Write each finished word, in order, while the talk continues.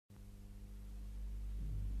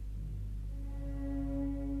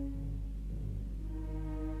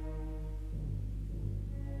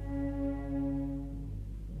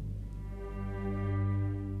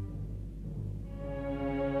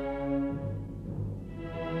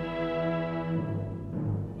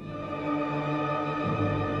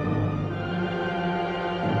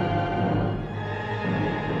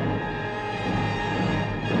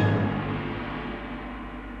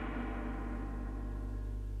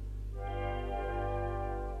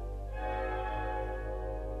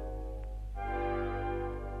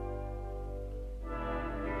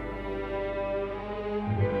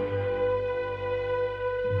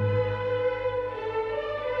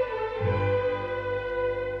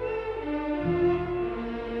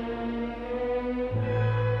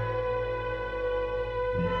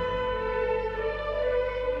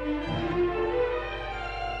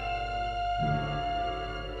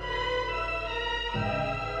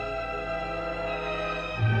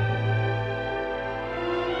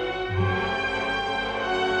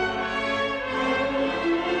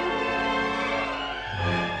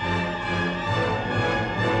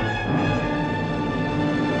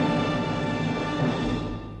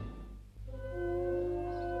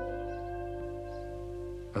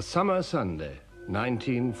A summer Sunday,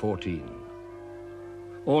 1914.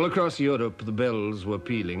 All across Europe, the bells were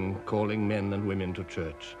pealing, calling men and women to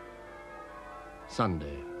church.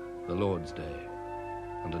 Sunday, the Lord's Day,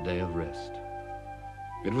 and a day of rest.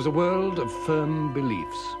 It was a world of firm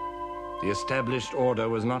beliefs. The established order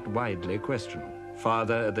was not widely questioned.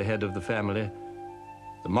 Father at the head of the family,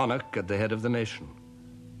 the monarch at the head of the nation,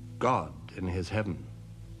 God in his heaven.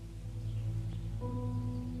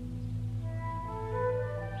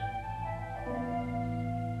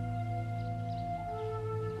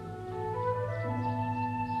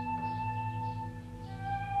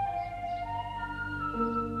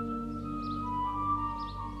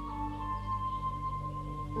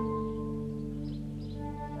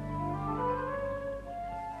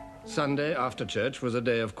 Sunday after church was a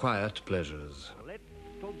day of quiet pleasures.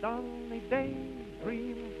 Little Donny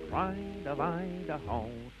daydream cried of Idaho,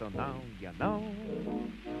 so now you know.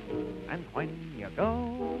 And when you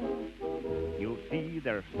go, you'll see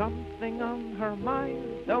there's something on her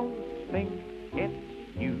mind. Don't think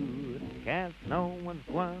it's you, 'cause no one's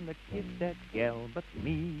gonna kiss that gal but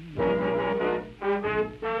me.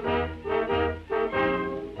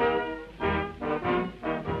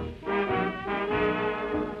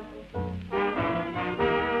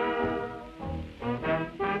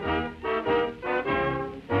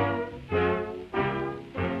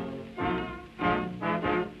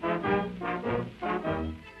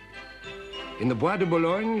 In the Bois de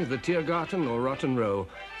Boulogne, the Tiergarten or Rotten Row,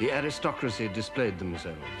 the aristocracy displayed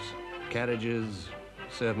themselves. Carriages,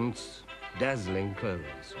 servants, dazzling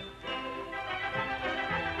clothes.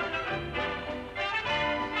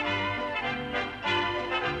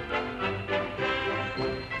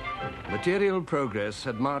 Material progress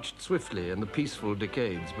had marched swiftly in the peaceful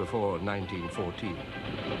decades before 1914.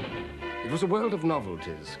 It was a world of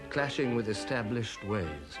novelties, clashing with established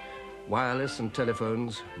ways. Wireless and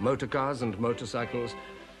telephones, motor cars and motorcycles,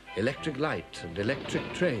 electric light and electric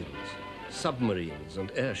trains, submarines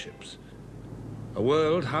and airships. A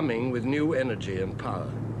world humming with new energy and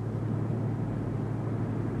power.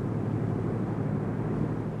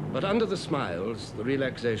 But under the smiles, the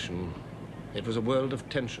relaxation, it was a world of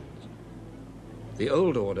tensions. The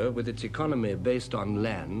old order, with its economy based on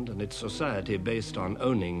land and its society based on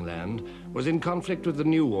owning land, was in conflict with the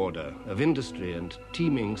new order of industry and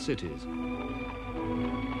teeming cities.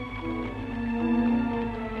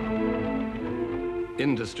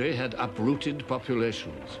 Industry had uprooted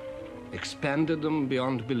populations, expanded them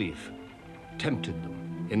beyond belief, tempted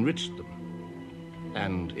them, enriched them,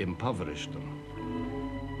 and impoverished them.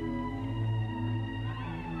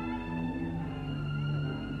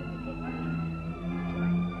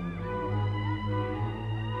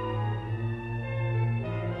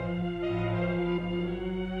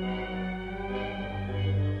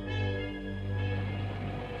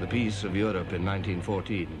 The peace of Europe in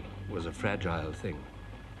 1914 was a fragile thing.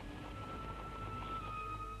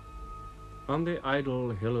 On the idle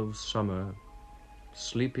hill of summer,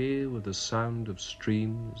 sleepy with the sound of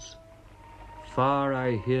streams, far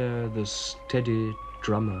I hear the steady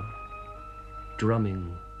drummer,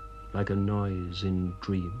 drumming like a noise in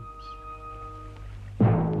dreams.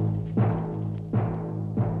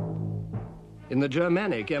 In the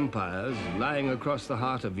Germanic empires, lying across the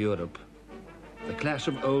heart of Europe, the clash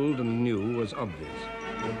of old and new was obvious.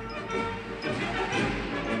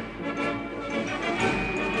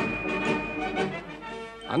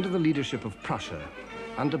 Under the leadership of Prussia,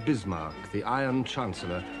 under Bismarck, the Iron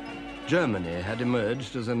Chancellor, Germany had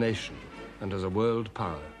emerged as a nation and as a world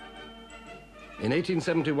power. In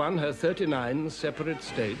 1871, her 39 separate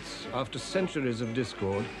states, after centuries of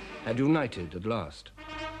discord, had united at last.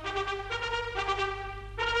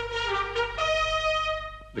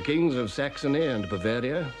 The kings of Saxony and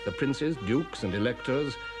Bavaria, the princes, dukes, and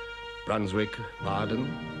electors, Brunswick, Baden,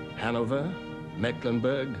 Hanover,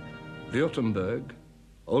 Mecklenburg, Württemberg,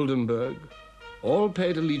 Oldenburg, all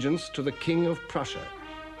paid allegiance to the King of Prussia,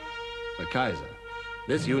 the Kaiser.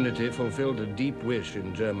 This unity fulfilled a deep wish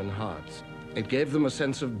in German hearts. It gave them a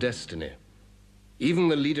sense of destiny. Even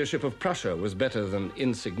the leadership of Prussia was better than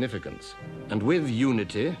insignificance, and with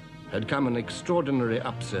unity had come an extraordinary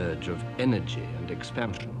upsurge of energy and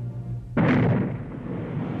expansion.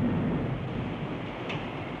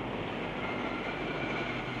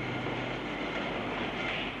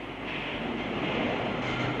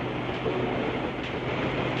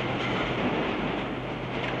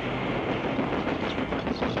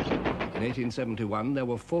 In 1871, there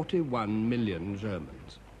were 41 million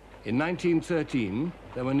Germans. In 1913,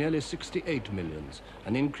 there were nearly 68 millions,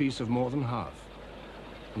 an increase of more than half.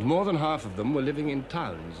 And more than half of them were living in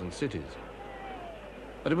towns and cities.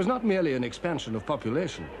 But it was not merely an expansion of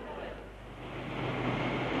population.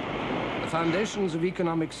 The foundations of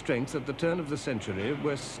economic strength at the turn of the century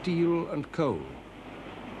were steel and coal.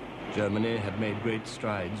 Germany had made great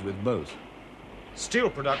strides with both. Steel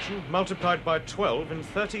production multiplied by 12 in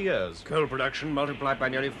 30 years. Coal production multiplied by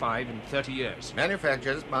nearly 5 in 30 years.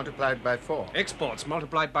 Manufactures multiplied by 4. Exports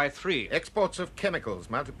multiplied by 3. Exports of chemicals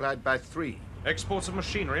multiplied by 3. Exports of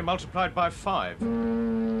machinery multiplied by 5.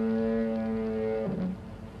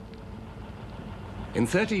 In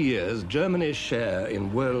 30 years, Germany's share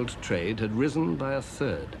in world trade had risen by a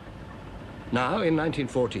third. Now, in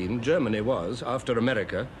 1914, Germany was, after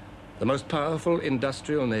America, the most powerful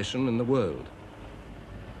industrial nation in the world.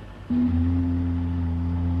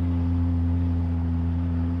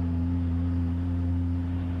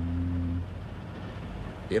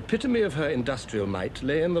 The epitome of her industrial might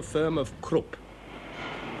lay in the firm of Krupp.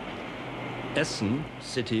 Essen,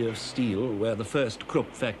 city of steel, where the first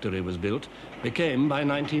Krupp factory was built, became, by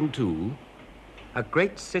 1902, a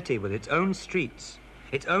great city with its own streets,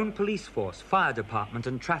 its own police force, fire department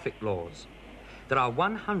and traffic laws. There are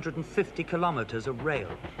 150 kilometers of rail,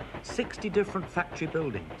 60 different factory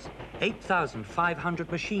buildings,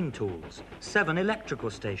 8,500 machine tools, 7 electrical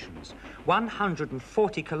stations,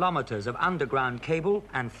 140 kilometers of underground cable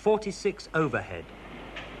and 46 overhead.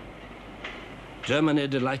 Germany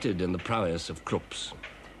delighted in the prowess of Krupps.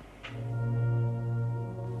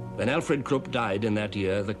 When Alfred Krupp died in that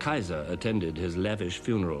year, the Kaiser attended his lavish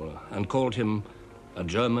funeral and called him a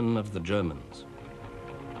German of the Germans.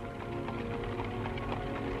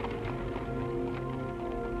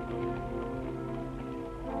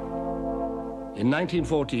 In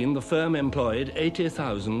 1914, the firm employed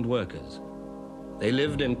 80,000 workers. They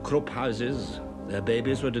lived in Krupp houses, their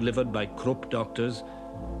babies were delivered by Krupp doctors,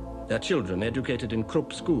 their children educated in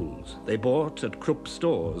Krupp schools. They bought at Krupp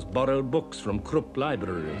stores, borrowed books from Krupp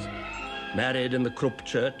libraries, married in the Krupp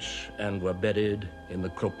church, and were buried in the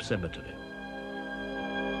Krupp cemetery.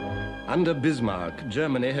 Under Bismarck,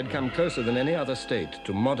 Germany had come closer than any other state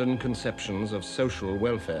to modern conceptions of social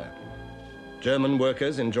welfare. German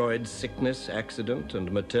workers enjoyed sickness, accident,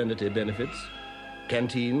 and maternity benefits,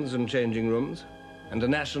 canteens and changing rooms, and a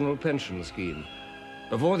national pension scheme,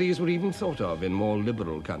 before these were even thought of in more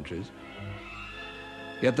liberal countries.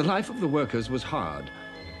 Yet the life of the workers was hard.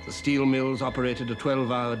 The steel mills operated a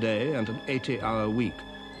 12-hour day and an 80-hour week.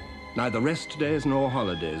 Neither rest days nor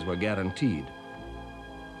holidays were guaranteed.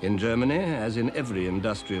 In Germany, as in every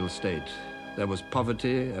industrial state, there was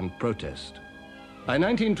poverty and protest. By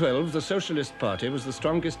 1912, the Socialist Party was the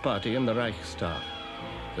strongest party in the Reichstag,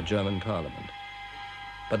 the German parliament.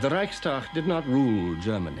 But the Reichstag did not rule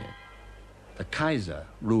Germany. The Kaiser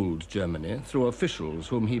ruled Germany through officials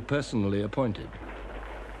whom he personally appointed.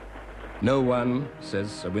 No one,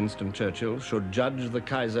 says Sir Winston Churchill, should judge the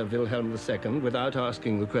Kaiser Wilhelm II without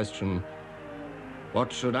asking the question,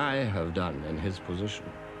 what should I have done in his position?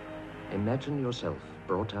 Imagine yourself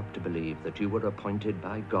brought up to believe that you were appointed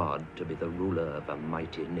by God to be the ruler of a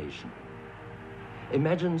mighty nation.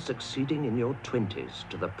 Imagine succeeding in your 20s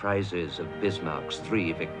to the prizes of Bismarck's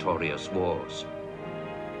 3 victorious wars.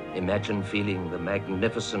 Imagine feeling the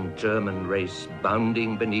magnificent German race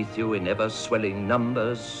bounding beneath you in ever-swelling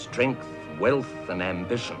numbers, strength, wealth, and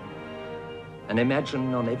ambition. And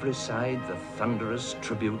imagine on every side the thunderous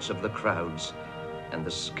tributes of the crowds and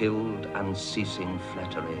the skilled, unceasing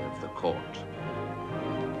flattery of the court.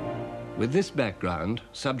 With this background,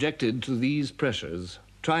 subjected to these pressures,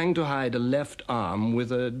 trying to hide a left arm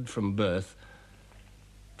withered from birth,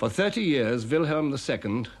 for 30 years Wilhelm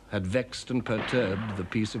II had vexed and perturbed the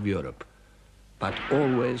peace of Europe, but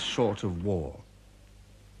always short of war.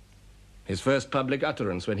 His first public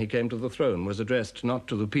utterance when he came to the throne was addressed not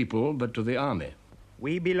to the people, but to the army.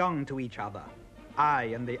 We belong to each other, I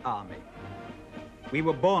and the army. We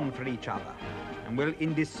were born for each other and will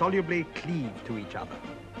indissolubly cleave to each other.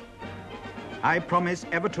 I promise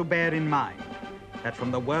ever to bear in mind that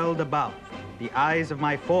from the world above, the eyes of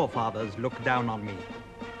my forefathers look down on me,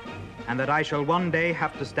 and that I shall one day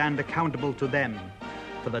have to stand accountable to them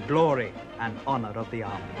for the glory and honor of the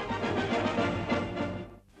army.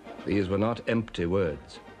 These were not empty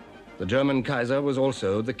words. The German Kaiser was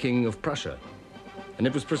also the King of Prussia, and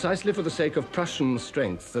it was precisely for the sake of Prussian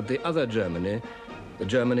strength that the other Germany, the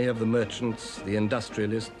Germany of the merchants, the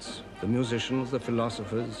industrialists, the musicians, the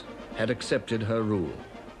philosophers, had accepted her rule.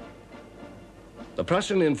 The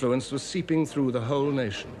Prussian influence was seeping through the whole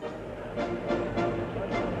nation.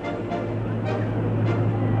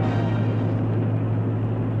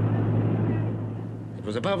 It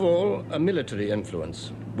was above all a military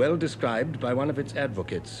influence, well described by one of its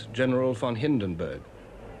advocates, General von Hindenburg.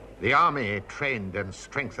 The army trained and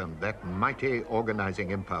strengthened that mighty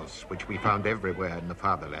organizing impulse which we found everywhere in the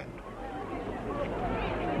fatherland.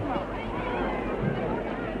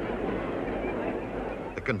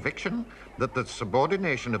 The conviction that the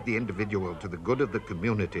subordination of the individual to the good of the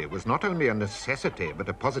community was not only a necessity but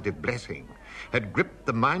a positive blessing had gripped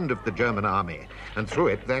the mind of the German army and through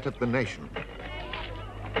it that of the nation.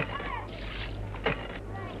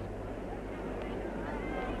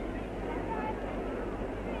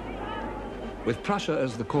 With Prussia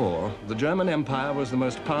as the core, the German Empire was the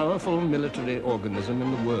most powerful military organism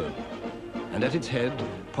in the world. And at its head,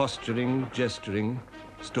 posturing, gesturing,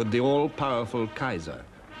 stood the all-powerful Kaiser,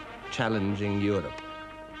 challenging Europe.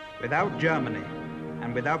 Without Germany,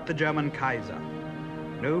 and without the German Kaiser,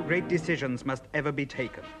 no great decisions must ever be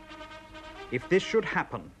taken. If this should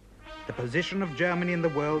happen, the position of Germany in the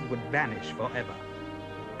world would vanish forever.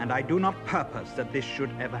 And I do not purpose that this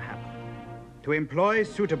should ever happen. To employ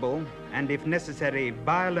suitable, and if necessary,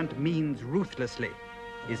 violent means ruthlessly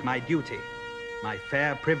is my duty, my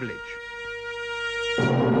fair privilege.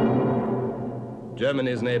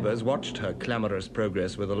 Germany's neighbors watched her clamorous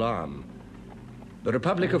progress with alarm. The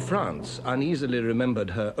Republic of France uneasily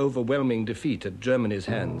remembered her overwhelming defeat at Germany's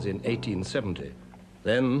hands in 1870.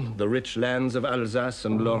 Then the rich lands of Alsace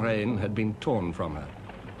and Lorraine had been torn from her.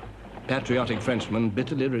 Patriotic Frenchmen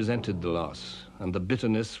bitterly resented the loss, and the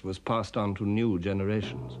bitterness was passed on to new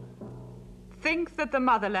generations. Think that the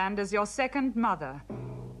motherland is your second mother,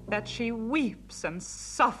 that she weeps and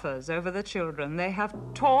suffers over the children they have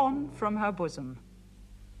torn from her bosom.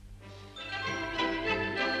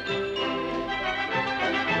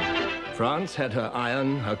 France had her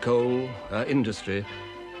iron, her coal, her industry,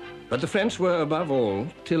 but the French were, above all,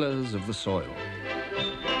 tillers of the soil.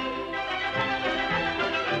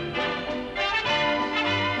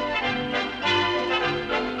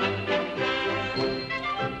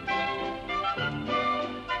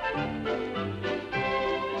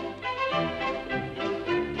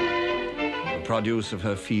 The produce of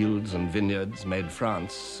her fields and vineyards made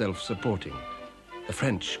France self-supporting. The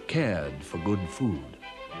French cared for good food.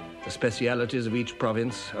 The specialities of each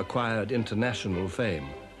province acquired international fame.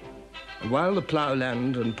 And while the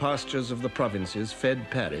ploughland and pastures of the provinces fed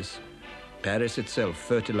Paris, Paris itself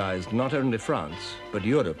fertilized not only France, but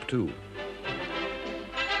Europe too.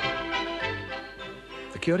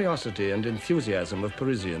 The curiosity and enthusiasm of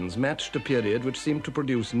Parisians matched a period which seemed to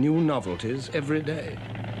produce new novelties every day.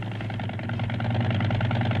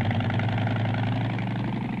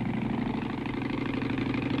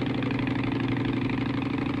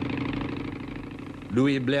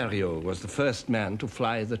 Louis Blériot was the first man to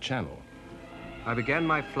fly the Channel. I began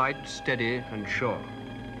my flight steady and sure.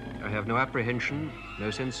 I have no apprehension, no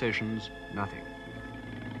sensations, nothing.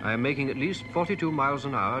 I am making at least 42 miles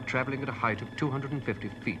an hour, traveling at a height of 250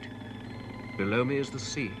 feet. Below me is the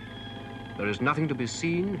sea. There is nothing to be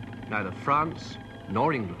seen, neither France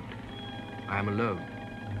nor England. I am alone.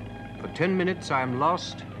 For 10 minutes I am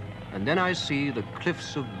lost, and then I see the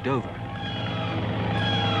cliffs of Dover.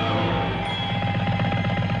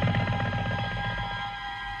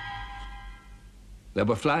 There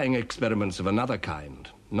were flying experiments of another kind,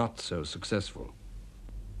 not so successful.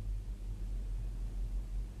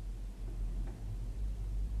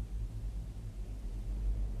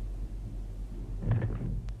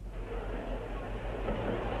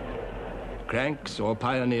 Cranks or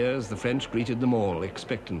pioneers, the French greeted them all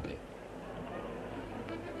expectantly.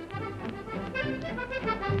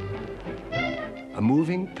 A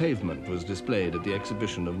moving pavement was displayed at the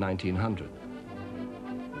exhibition of 1900.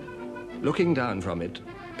 Looking down from it,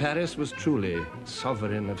 Paris was truly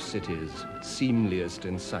sovereign of cities, seemliest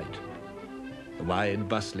in sight. The wide,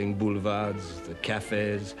 bustling boulevards, the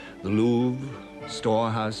cafes, the Louvre,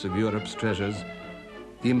 storehouse of Europe's treasures,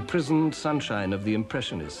 the imprisoned sunshine of the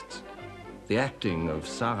Impressionists, the acting of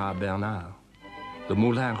Sarah Bernard, the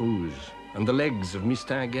Moulin Rouge, and the legs of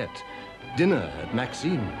Mistinguett, dinner at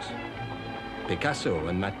Maxime's. Picasso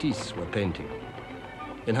and Matisse were painting.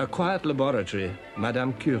 In her quiet laboratory,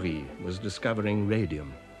 Madame Curie was discovering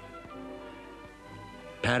radium.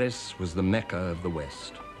 Paris was the Mecca of the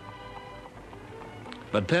West.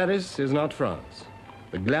 But Paris is not France.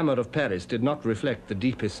 The glamour of Paris did not reflect the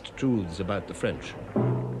deepest truths about the French.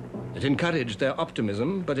 It encouraged their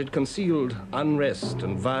optimism, but it concealed unrest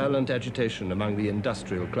and violent agitation among the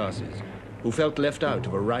industrial classes, who felt left out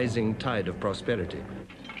of a rising tide of prosperity.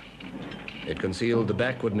 It concealed the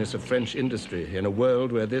backwardness of French industry in a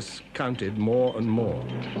world where this counted more and more.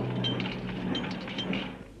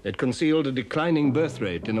 It concealed a declining birth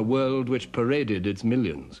rate in a world which paraded its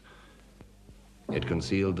millions. It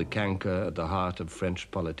concealed the canker at the heart of French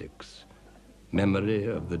politics. memory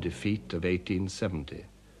of the defeat of 1870,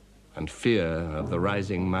 and fear of the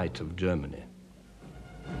rising might of Germany.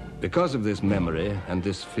 Because of this memory and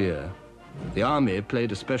this fear, the army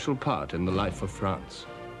played a special part in the life of France.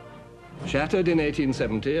 Shattered in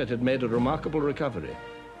 1870, it had made a remarkable recovery.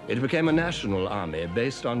 It became a national army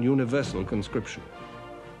based on universal conscription.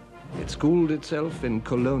 It schooled itself in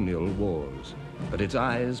colonial wars, but its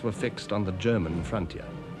eyes were fixed on the German frontier.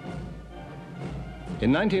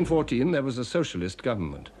 In 1914, there was a socialist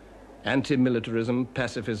government. Anti-militarism,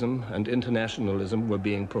 pacifism, and internationalism were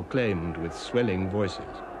being proclaimed with swelling voices.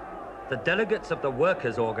 The delegates of the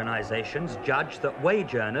workers' organizations judge that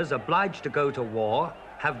wage earners obliged to go to war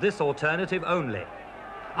have this alternative only: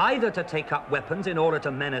 either to take up weapons in order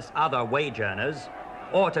to menace other wage earners,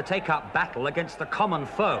 or to take up battle against the common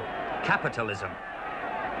foe, capitalism.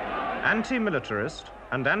 Anti-militarist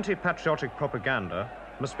and anti-patriotic propaganda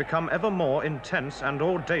must become ever more intense and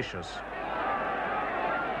audacious.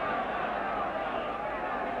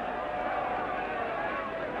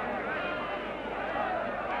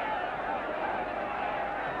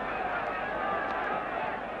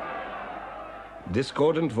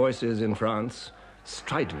 Discordant voices in France,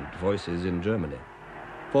 strident voices in Germany.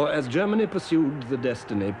 For as Germany pursued the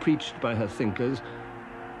destiny preached by her thinkers,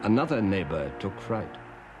 another neighbor took fright.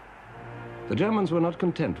 The Germans were not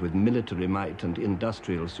content with military might and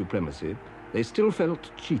industrial supremacy. They still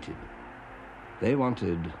felt cheated. They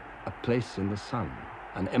wanted a place in the sun,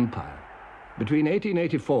 an empire. Between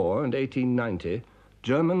 1884 and 1890,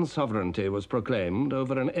 German sovereignty was proclaimed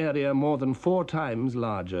over an area more than 4 times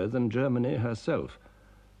larger than Germany herself.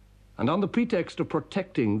 And on the pretext of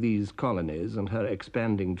protecting these colonies and her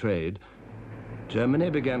expanding trade, Germany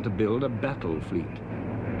began to build a battle fleet.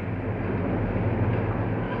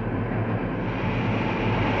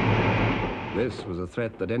 This was a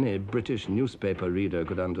threat that any British newspaper reader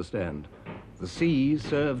could understand. The sea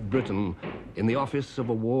served Britain in the office of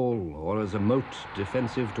a wall or as a moat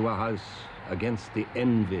defensive to a house against the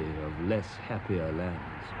envy of less happier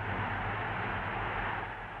lands.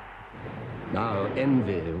 Now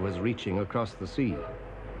envy was reaching across the sea.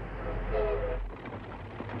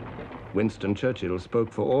 Winston Churchill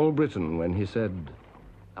spoke for all Britain when he said,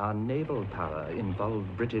 "Our naval power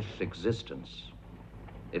involved British existence.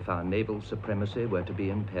 If our naval supremacy were to be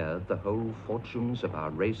impaired, the whole fortunes of our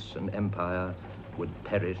race and empire would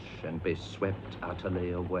perish and be swept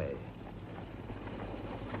utterly away."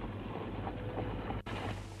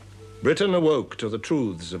 Britain awoke to the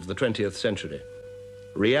truths of the 20th century.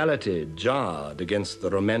 Reality jarred against the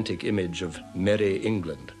romantic image of merry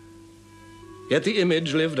England. Yet the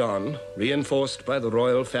image lived on, reinforced by the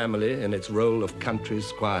royal family in its role of country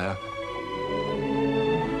squire.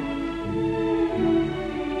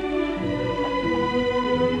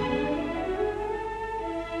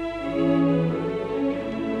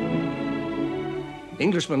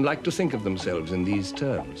 Englishmen liked to think of themselves in these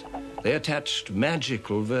terms. They attached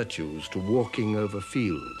magical virtues to walking over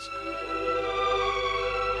fields.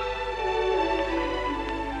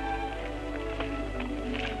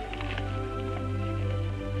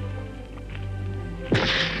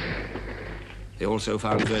 They also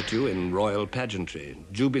found virtue in royal pageantry,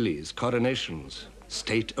 jubilees, coronations,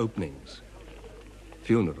 state openings,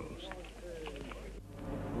 funerals.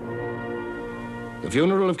 The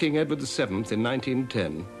funeral of King Edward VII in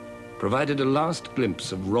 1910 provided a last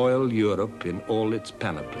glimpse of royal Europe in all its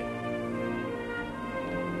panoply.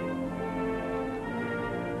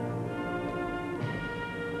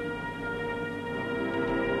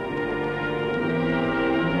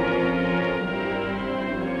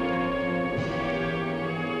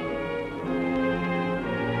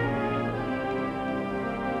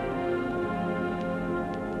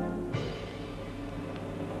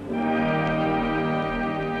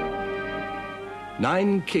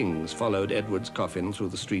 Nine kings followed Edward's coffin through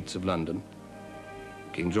the streets of London.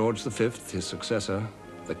 King George V, his successor,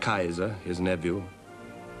 the Kaiser, his nephew,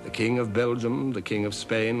 the King of Belgium, the King of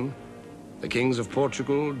Spain, the kings of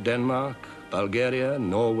Portugal, Denmark, Bulgaria,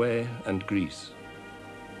 Norway, and Greece.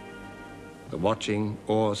 The watching,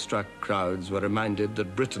 awe-struck crowds were reminded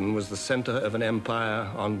that Britain was the center of an empire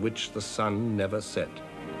on which the sun never set.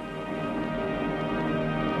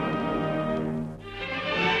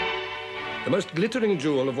 The most glittering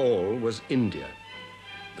jewel of all was India.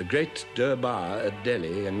 The great Durbar at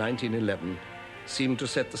Delhi in 1911 seemed to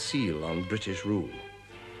set the seal on British rule.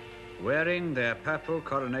 Wearing their purple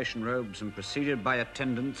coronation robes and preceded by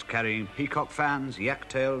attendants carrying peacock fans, yak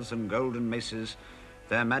tails, and golden maces,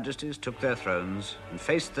 their majesties took their thrones and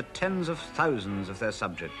faced the tens of thousands of their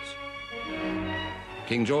subjects.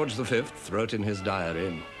 King George V wrote in his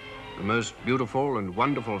diary, the most beautiful and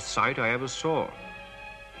wonderful sight I ever saw.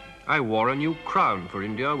 I wore a new crown for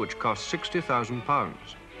India, which cost £60,000.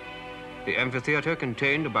 The amphitheatre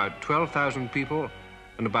contained about 12,000 people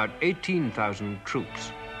and about 18,000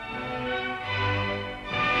 troops.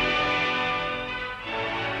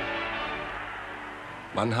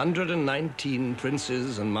 "119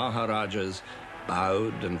 princes and maharajas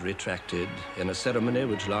bowed and retracted in a ceremony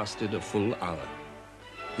which lasted a full hour.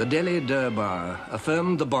 The Delhi Durbar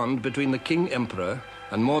affirmed the bond between the King-Emperor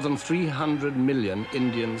and more than 300 million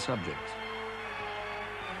Indian subjects.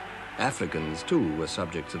 Africans, too, were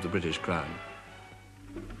subjects of the British Crown.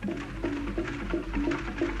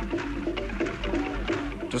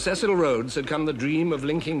 To Cecil Rhodes had come the dream of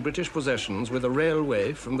linking British possessions with a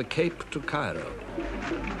railway from the Cape to Cairo.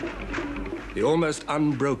 The almost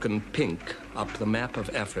unbroken pink up the map of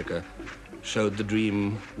Africa showed the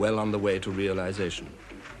dream well on the way to realization.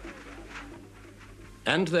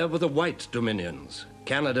 And there were the white dominions,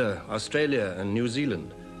 Canada, Australia, and New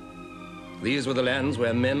Zealand. These were the lands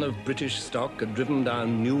where men of British stock had driven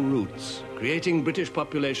down new routes, creating British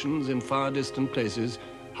populations in far distant places,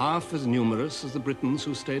 half as numerous as the Britons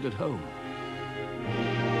who stayed at home.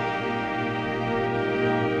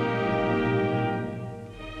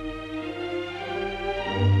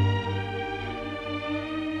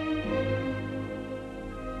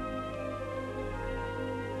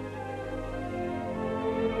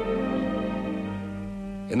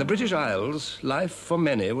 In the British Isles, life for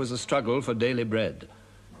many was a struggle for daily bread.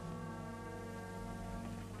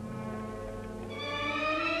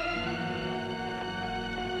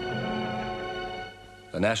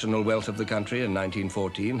 The national wealth of the country in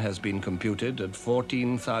 1914 has been computed at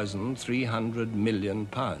 £14,300 million.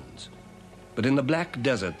 But in the black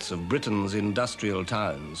deserts of Britain's industrial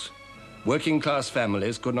towns, working-class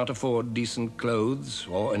families could not afford decent clothes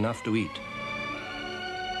or enough to eat.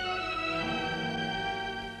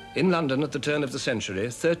 In London at the turn of the century,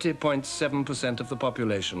 30.7% of the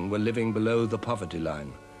population were living below the poverty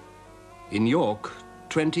line. In York,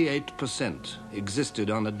 28% existed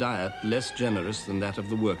on a diet less generous than that of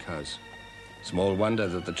the workhouse. Small wonder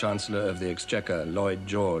that the Chancellor of the Exchequer, Lloyd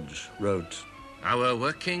George, wrote, "Our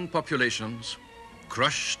working populations,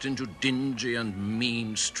 crushed into dingy and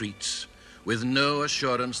mean streets, with no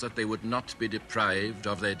assurance that they would not be deprived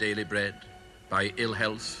of their daily bread by ill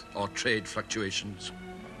health or trade fluctuations,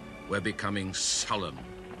 were becoming sullen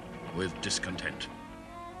with discontent."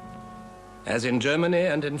 As in Germany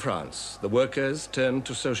and in France, the workers turned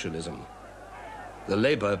to socialism. The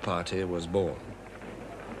Labour Party was born.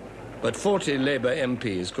 But 40 Labour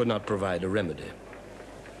MPs could not provide a remedy.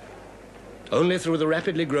 Only through the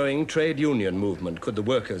rapidly growing trade union movement could the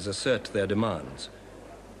workers assert their demands.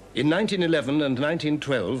 In 1911 and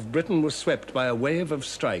 1912, Britain was swept by a wave of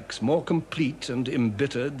strikes more complete and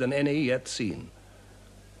embittered than any yet seen.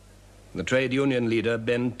 The trade union leader,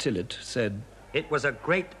 Ben Tillett, said, "It was a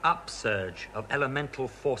great upsurge of elemental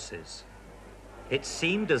forces. It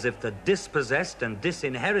seemed as if the dispossessed and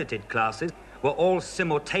disinherited classes were all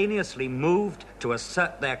simultaneously moved to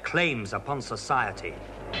assert their claims upon society."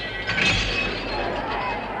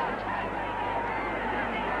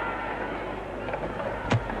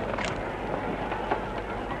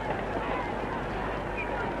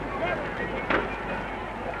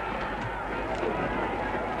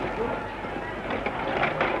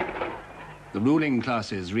 The ruling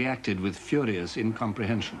classes reacted with furious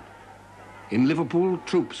incomprehension. In Liverpool,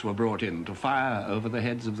 troops were brought in to fire over the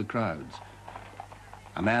heads of the crowds.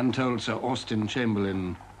 A man told Sir Austin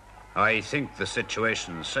Chamberlain, "I think the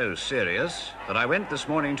situation's so serious that I went this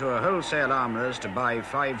morning to a wholesale armourer's to buy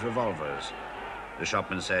 5 revolvers. The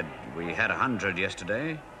shopman said, 'We had 100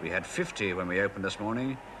 yesterday. We had 50 when we opened this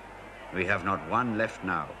morning. We have not one left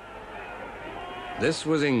now.'" This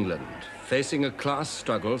was England, facing a class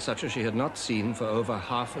struggle such as she had not seen for over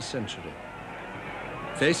half a century.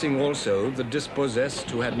 Facing also the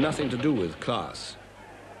dispossessed who had nothing to do with class.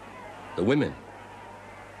 The women.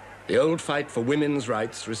 The old fight for women's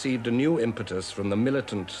rights received a new impetus from the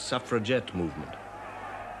militant suffragette movement.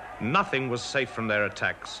 Nothing was safe from their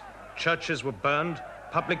attacks. Churches were burned,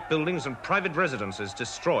 public buildings and private residences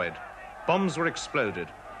destroyed. Bombs were exploded.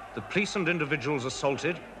 The police and individuals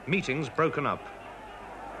assaulted, meetings broken up.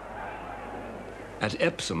 At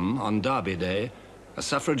Epsom, on Derby Day, a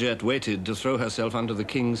suffragette waited to throw herself under the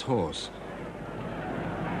King's horse.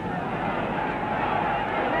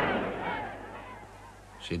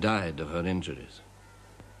 She died of her injuries.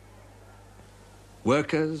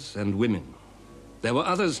 Workers and women. There were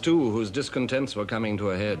others, too, whose discontents were coming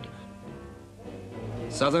to a head.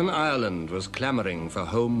 Southern Ireland was clamoring for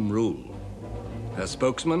home rule. Her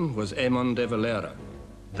spokesman was Eamon de Valera.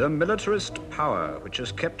 The militarist power which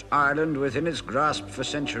has kept Ireland within its grasp for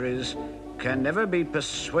centuries can never be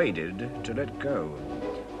persuaded to let go.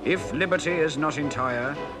 If liberty is not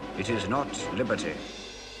entire, it is not liberty.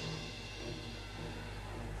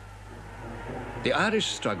 The Irish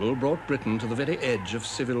struggle brought Britain to the very edge of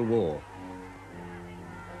civil war.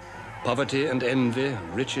 Poverty and envy,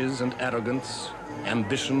 riches and arrogance,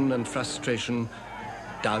 ambition and frustration,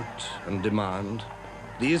 doubt and demand,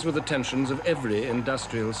 these were the tensions of every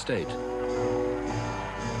industrial state.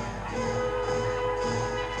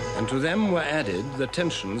 And to them were added the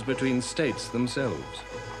tensions between states themselves.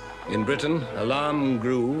 In Britain, alarm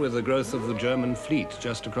grew with the growth of the German fleet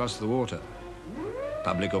just across the water.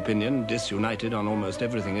 Public opinion, disunited on almost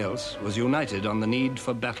everything else, was united on the need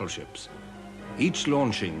for battleships. Each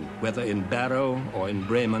launching, whether in Barrow or in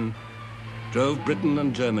Bremen, drove Britain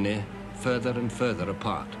and Germany further and further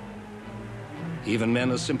apart. Even men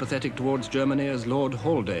as sympathetic towards Germany as Lord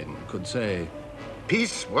Haldane could say,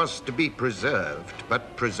 "Peace was to be preserved,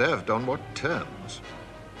 but preserved on what terms?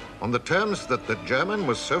 On the terms that the German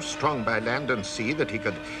was so strong by land and sea that he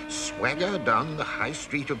could swagger down the high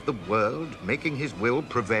street of the world, making his will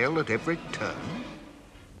prevail at every turn?"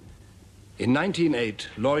 In 1908,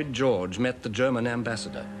 Lloyd George met the German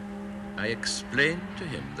ambassador. I explained to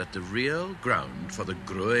him that the real ground for the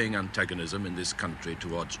growing antagonism in this country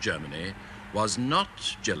towards Germany was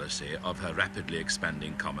not jealousy of her rapidly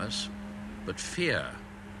expanding commerce, but fear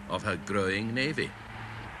of her growing navy.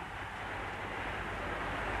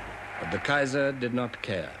 But the Kaiser did not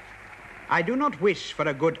care. I do not wish for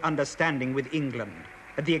a good understanding with England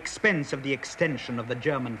at the expense of the extension of the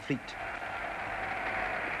German fleet.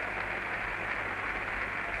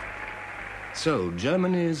 So,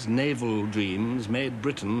 Germany's naval dreams made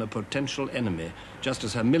Britain a potential enemy, just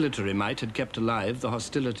as her military might had kept alive the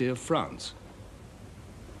hostility of France.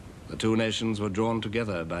 The two nations were drawn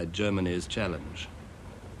together by Germany's challenge.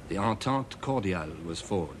 The Entente Cordiale was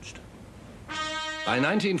forged. By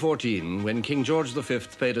 1914, when King George V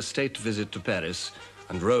paid a state visit to Paris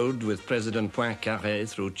and rode with President Poincaré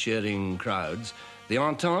through cheering crowds, the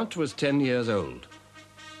Entente was 10 years old.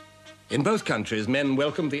 In both countries, men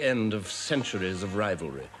welcomed the end of centuries of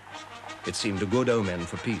rivalry. It seemed a good omen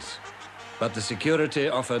for peace. But the security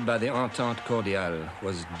offered by the Entente Cordiale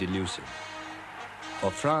was delusive.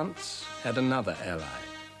 For France had another ally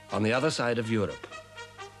on the other side of Europe,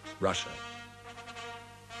 Russia.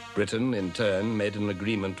 Britain, in turn, made an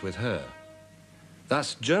agreement with her.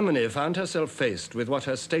 Thus, Germany found herself faced with what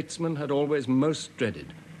her statesmen had always most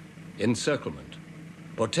dreaded: encirclement,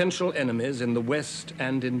 potential enemies in the West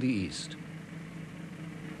and in the East.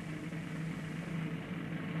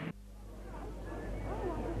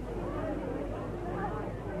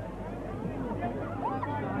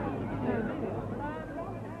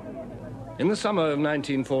 In the summer of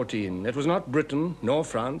 1914, it was not Britain, nor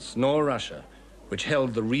France, nor Russia which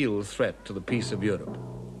held the real threat to the peace of Europe.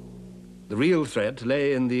 The real threat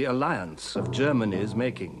lay in the alliance of Germany's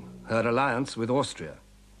making, her alliance with Austria.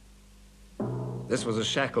 This was a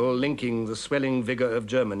shackle linking the swelling vigor of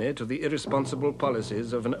Germany to the irresponsible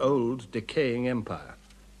policies of an old, decaying empire.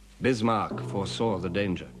 Bismarck foresaw the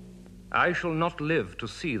danger. I shall not live to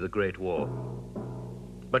see the Great War,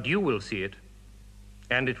 but you will see it,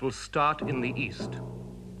 and it will start in the East.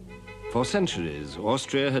 For centuries,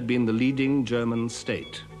 Austria had been the leading German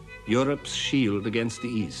state, Europe's shield against the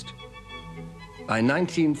East. By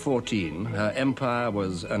 1914, her empire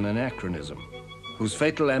was an anachronism, whose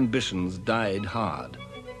fatal ambitions died hard.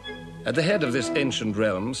 At the head of this ancient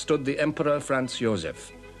realm stood the Emperor Franz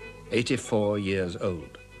Joseph, 84 years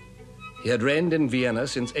old. He had reigned in Vienna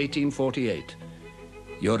since 1848,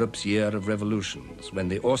 Europe's year of revolutions, when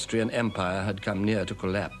the Austrian Empire had come near to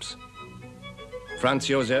collapse. Franz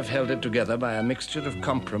Joseph held it together by a mixture of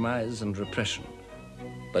compromise and repression,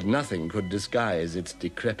 but nothing could disguise its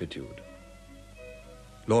decrepitude.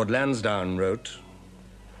 Lord Lansdowne wrote,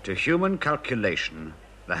 "To human calculation,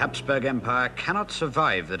 the Habsburg Empire cannot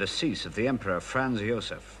survive the decease of the Emperor Franz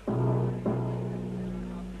Joseph."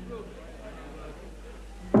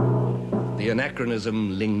 The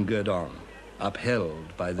anachronism lingered on,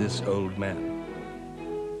 upheld by this old man.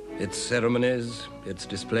 Its ceremonies, its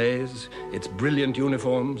displays, its brilliant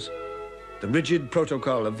uniforms, the rigid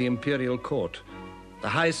protocol of the imperial court, the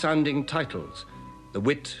high-sounding titles, the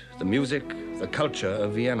wit, the music, the culture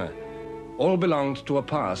of Vienna, all belonged to a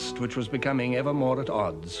past which was becoming ever more at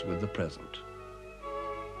odds with the present.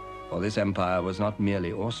 For this empire was not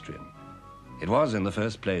merely Austrian. It was, in the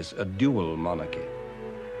first place, a dual monarchy.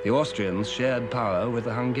 The Austrians shared power with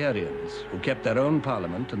the Hungarians, who kept their own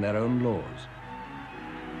parliament and their own laws.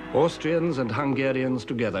 Austrians and Hungarians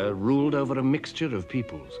together ruled over a mixture of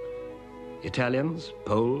peoples. Italians,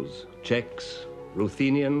 Poles, Czechs,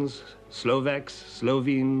 Ruthenians, Slovaks,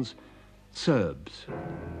 Slovenes, Serbs.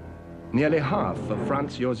 Nearly half of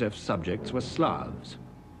Franz Josef's subjects were Slavs,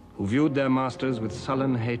 who viewed their masters with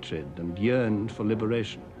sullen hatred and yearned for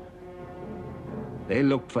liberation. They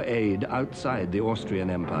looked for aid outside the Austrian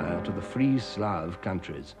Empire to the free Slav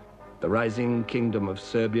countries, the rising kingdom of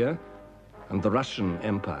Serbia and the Russian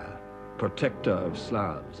Empire, protector of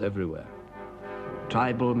Slavs everywhere.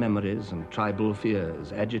 Tribal memories and tribal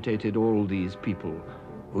fears agitated all these people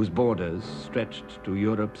whose borders stretched to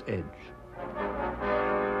Europe's edge.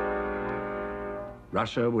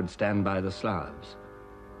 Russia would stand by the Slavs.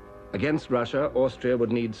 Against Russia, Austria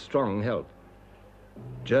would need strong help.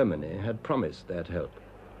 Germany had promised that help.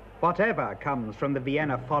 Whatever comes from the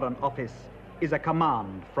Vienna Foreign Office is a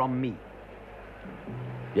command from me.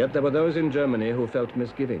 Yet there were those in Germany who felt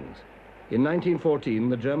misgivings. In 1914,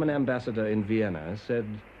 the German ambassador in Vienna said,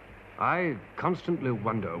 I constantly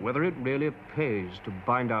wonder whether it really pays to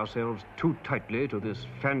bind ourselves too tightly to this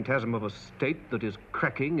phantasm of a state that is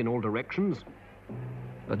cracking in all directions.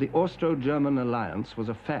 But the Austro-German alliance was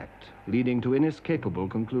a fact, leading to inescapable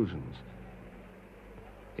conclusions.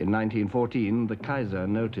 In 1914, the Kaiser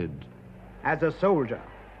noted, As a soldier,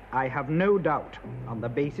 I have no doubt, on the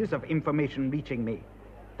basis of information reaching me,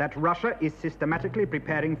 that Russia is systematically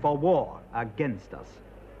preparing for war against us.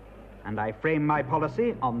 And I frame my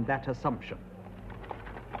policy on that assumption.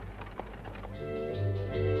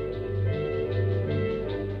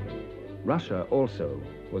 Russia also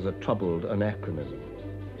was a troubled anachronism.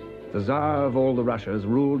 The Tsar of all the Russias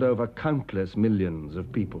ruled over countless millions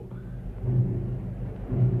of people.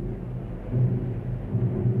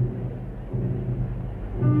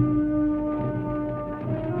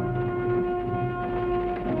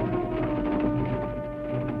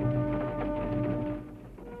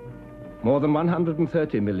 More than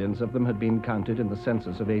 130 millions of them had been counted in the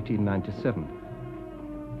census of 1897.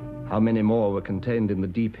 How many more were contained in the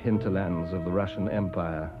deep hinterlands of the Russian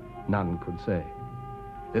Empire, none could say.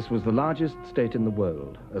 This was the largest state in the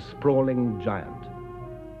world, a sprawling giant.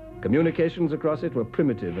 Communications across it were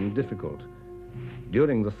primitive and difficult.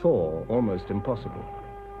 During the thaw, almost impossible.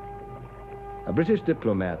 A British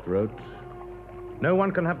diplomat wrote, No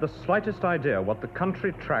one can have the slightest idea what the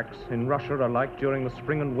country tracks in Russia are like during the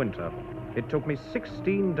spring and winter. It took me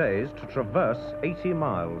 16 days to traverse 80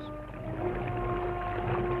 miles.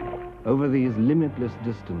 Over these limitless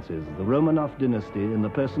distances, the Romanov dynasty, in the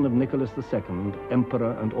person of Nicholas II,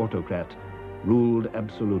 emperor and autocrat, ruled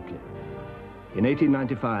absolutely. In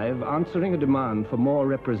 1895, answering a demand for more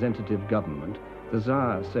representative government, the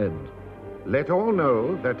Tsar said, Let all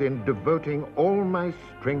know that in devoting all my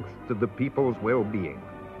strength to the people's well-being,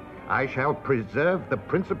 I shall preserve the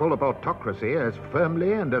principle of autocracy as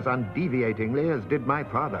firmly and as undeviatingly as did my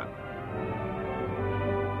father.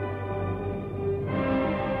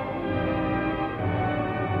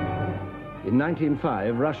 In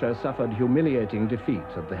 1905, Russia suffered humiliating defeat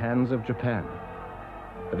at the hands of Japan.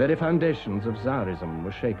 The very foundations of Tsarism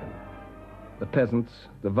were shaken. The peasants,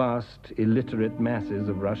 the vast, illiterate masses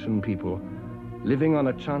of Russian people, living on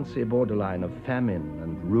a chancy borderline of famine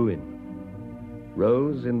and ruin,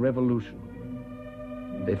 rose in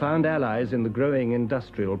revolution. They found allies in the growing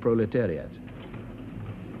industrial proletariat.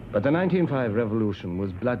 But the 1905 revolution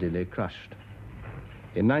was bloodily crushed.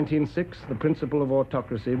 In 1906, the principle of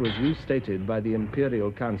autocracy was restated by the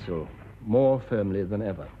Imperial Council more firmly than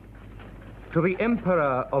ever. To the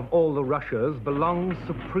Emperor of all the Russias belongs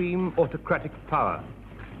supreme autocratic power.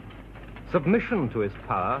 Submission to his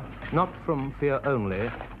power, not from fear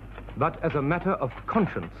only, but as a matter of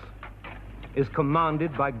conscience, is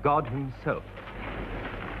commanded by God himself.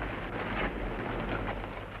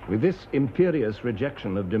 With this imperious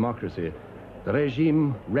rejection of democracy, the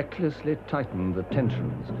regime recklessly tightened the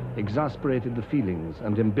tensions, exasperated the feelings,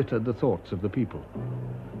 and embittered the thoughts of the people.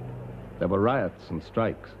 There were riots and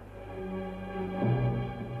strikes.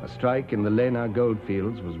 A strike in the Lena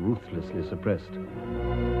goldfields was ruthlessly suppressed.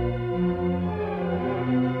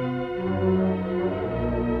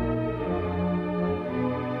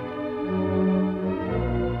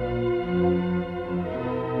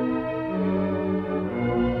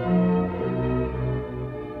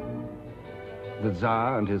 The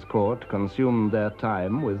Tsar and his court consumed their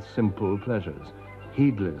time with simple pleasures,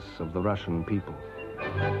 heedless of the Russian people.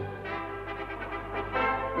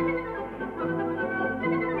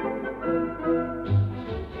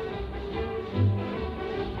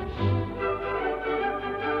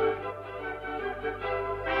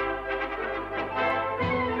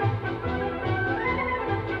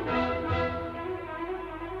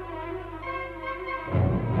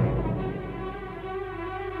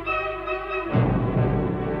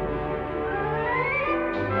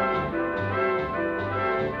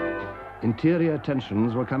 Interior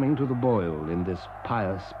tensions were coming to the boil in this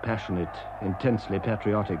pious, passionate, intensely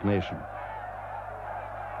patriotic nation.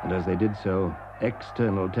 And as they did so,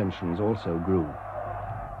 external tensions also grew.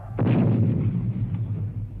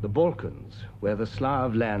 The Balkans, where the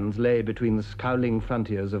Slav lands lay between the scowling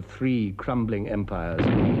frontiers of three crumbling empires,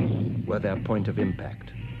 were their point of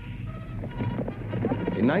impact.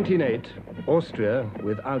 In 1908, Austria,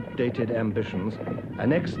 with outdated ambitions,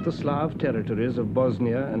 annexed the Slav territories of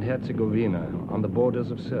Bosnia and Herzegovina on the borders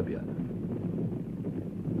of Serbia.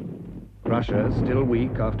 Russia, still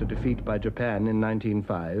weak after defeat by Japan in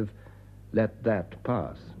 1905, let that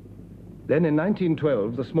pass. Then in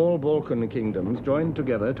 1912, the small Balkan kingdoms joined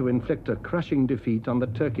together to inflict a crushing defeat on the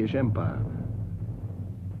Turkish Empire.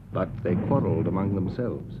 But they quarreled among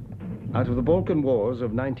themselves. Out of the Balkan Wars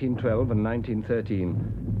of 1912 and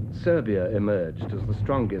 1913, Serbia emerged as the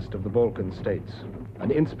strongest of the Balkan states,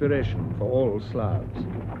 an inspiration for all Slavs.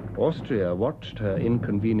 Austria watched her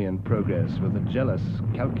inconvenient progress with a jealous,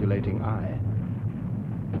 calculating eye.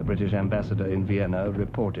 The British ambassador in Vienna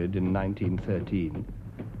reported in 1913,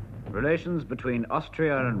 "Relations between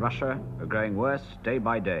Austria and Russia are growing worse day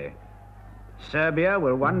by day. Serbia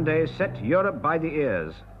will one day set Europe by the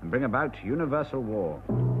ears and bring about universal war."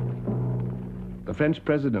 The French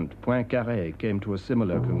president, Poincaré, came to a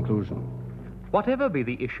similar conclusion. Whatever be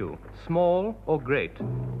the issue, small or great,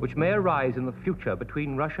 which may arise in the future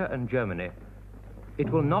between Russia and Germany, it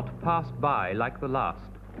will not pass by like the last.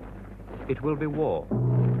 It will be war.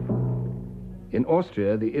 In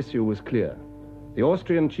Austria, the issue was clear. The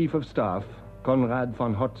Austrian chief of staff, Konrad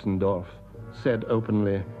von Hotzendorf, said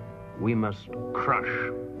openly, "We must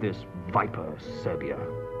crush this viper, Serbia."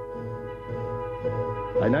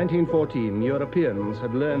 By 1914, Europeans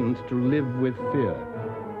had learned to live with fear,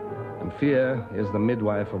 and fear is the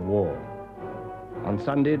midwife of war. On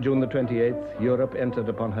Sunday, June the 28th, Europe entered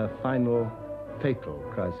upon her final, fatal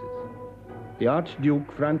crisis. The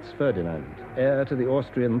Archduke Franz Ferdinand, heir to the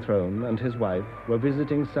Austrian throne, and his wife were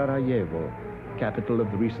visiting Sarajevo, capital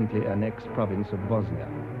of the recently annexed province of Bosnia.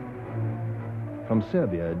 From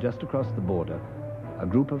Serbia, just across the border, a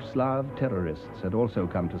group of Slav terrorists had also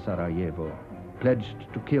come to Sarajevo,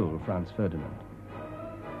 pledged to kill Franz Ferdinand.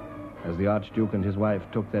 As the Archduke and his wife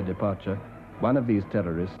took their departure, one of these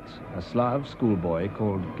terrorists, a Slav schoolboy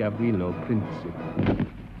called Gavrilo Princip,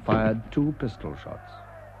 fired 2 pistol shots.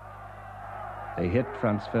 They hit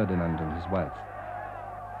Franz Ferdinand and his wife.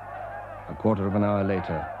 A quarter of an hour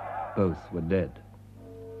later, both were dead.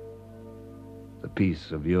 The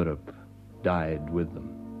peace of Europe died with them.